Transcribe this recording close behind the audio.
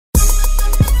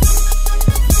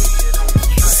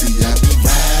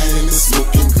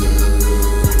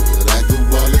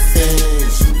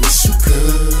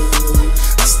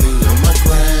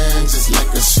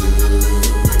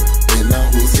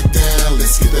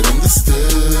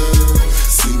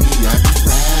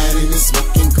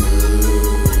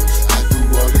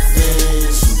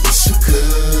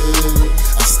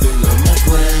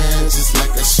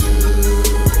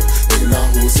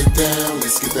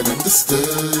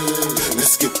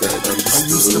Let's get that understood. I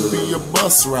used to be a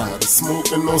bus rider,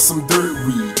 smoking on some dirt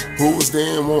weed. Hoes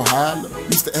there won't holler,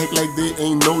 used to act like they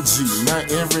ain't no G. Now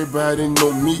everybody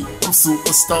know me, I'm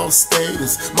superstar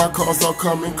status. My cars all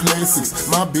come in classics,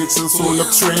 my bitches hold up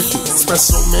traffic.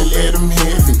 Special man, let them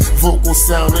have it, vocal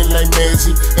sounding like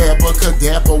magic.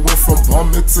 Abracadabra, went from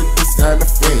bumming to this kind of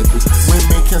fabric.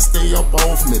 Women can't stay up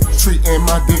off me, treating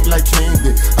my dick like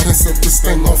candy. I done set this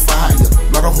thing on fire,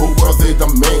 now the whole world they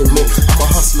demand me. I'm a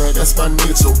hustler, that's by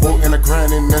nature, work and a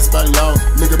grinding, that's by law.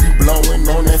 Nigga be blowing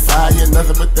on that fire,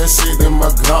 nothing but that shit in my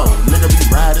car. Nigga be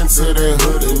riding to that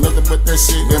hoodie, nothing but that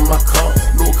shit in my car.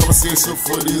 No conversation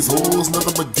for these hoes,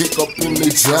 nothing but dick up in the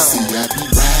job. See, I be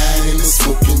riding and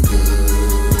smoking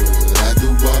good. I do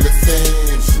all the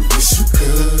things you wish you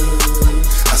could.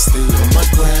 I stay on my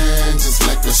grind just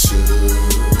like I should,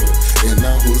 and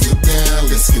I hold it down,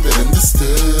 let's get it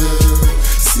understood.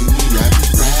 See me, I be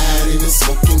riding and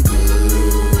smoking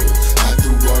good. I do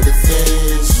all the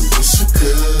things you wish you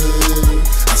could.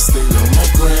 I stay on my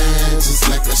grind just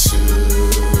like I should,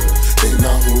 and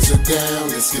I hold it down,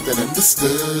 let's get that understood.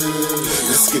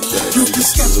 Let's get that understood. You can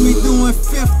catch me doing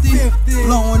 50,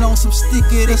 blowing on some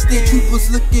sticky. They state troopers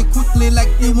looking quickly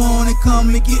like they wanna come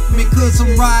and get me, cause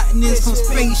I'm riding in some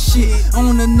space shit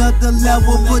on another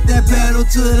level. Put that pedal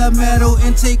to the metal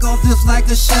and take off just like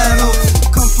a shadow.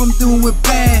 Come from doing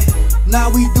bad, now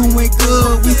we doing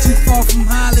good. We too far from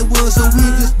Hollywood, so we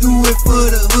just do it for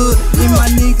the hood. And my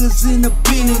niggas in the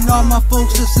pen and all my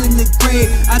folks just in the grave.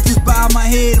 I just bow my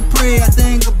head and pray, I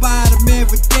think about them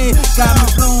every day. Got me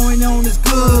blowing on this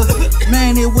good,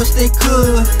 man, they wish they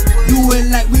could do it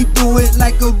like we do it,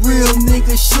 like a real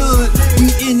nigga should. We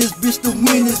in this bitch to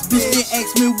win this bitch, they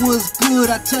ask me what's good,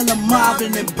 I tell them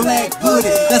mobbing and black hoodie.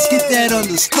 Let's get that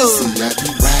understood. See, I be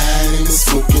riding and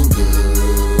smoking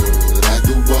good. I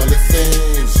do all the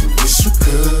things you wish you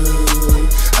could.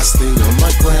 I stay on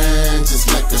my grind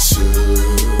just like I should,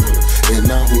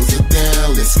 and I hold it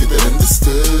down, let's get that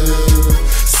understood.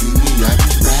 See me, I be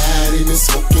riding and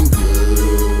smoking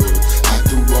good. I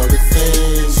do all the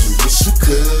things you wish you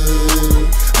could.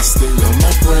 I stay on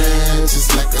my grind just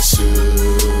like I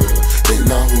should,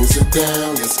 and I hold it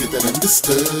down, let's get that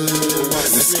understood.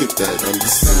 Let's get that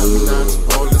understood.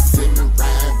 All the singing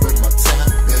ride with my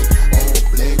top back, all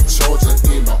black Georgia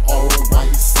in the all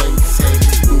white Saint tag.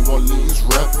 New Orleans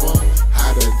rapper,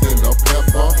 hotter than a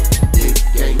pepper. Big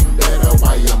game better,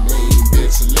 why your main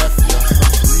bitch left ya?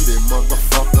 Breathing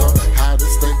motherfucker,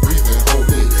 hottest thing breathing,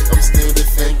 homie. I'm steady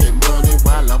thinking money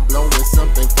while I'm blowing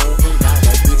something funky. Got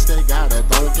a bitch, they got a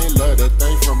donkey, love that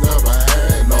thing from never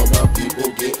had. All my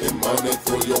people getting money,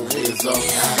 throw your hands up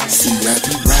high. See, I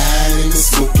be riding and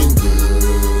smoking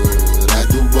good. I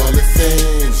do all the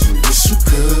things you wish you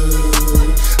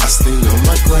could. I stay on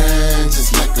my grind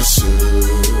just like I should,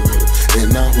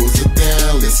 and I hold it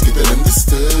down, let's get that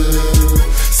understood.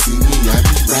 See me, I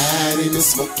be riding and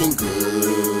smoking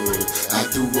good. I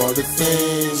do all the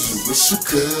things you wish you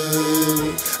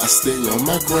could. I stay on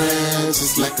my grind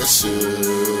just like I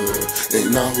should,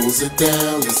 and I hold it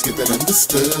down, let's get that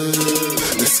understood.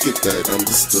 Let's get that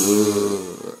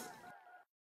understood.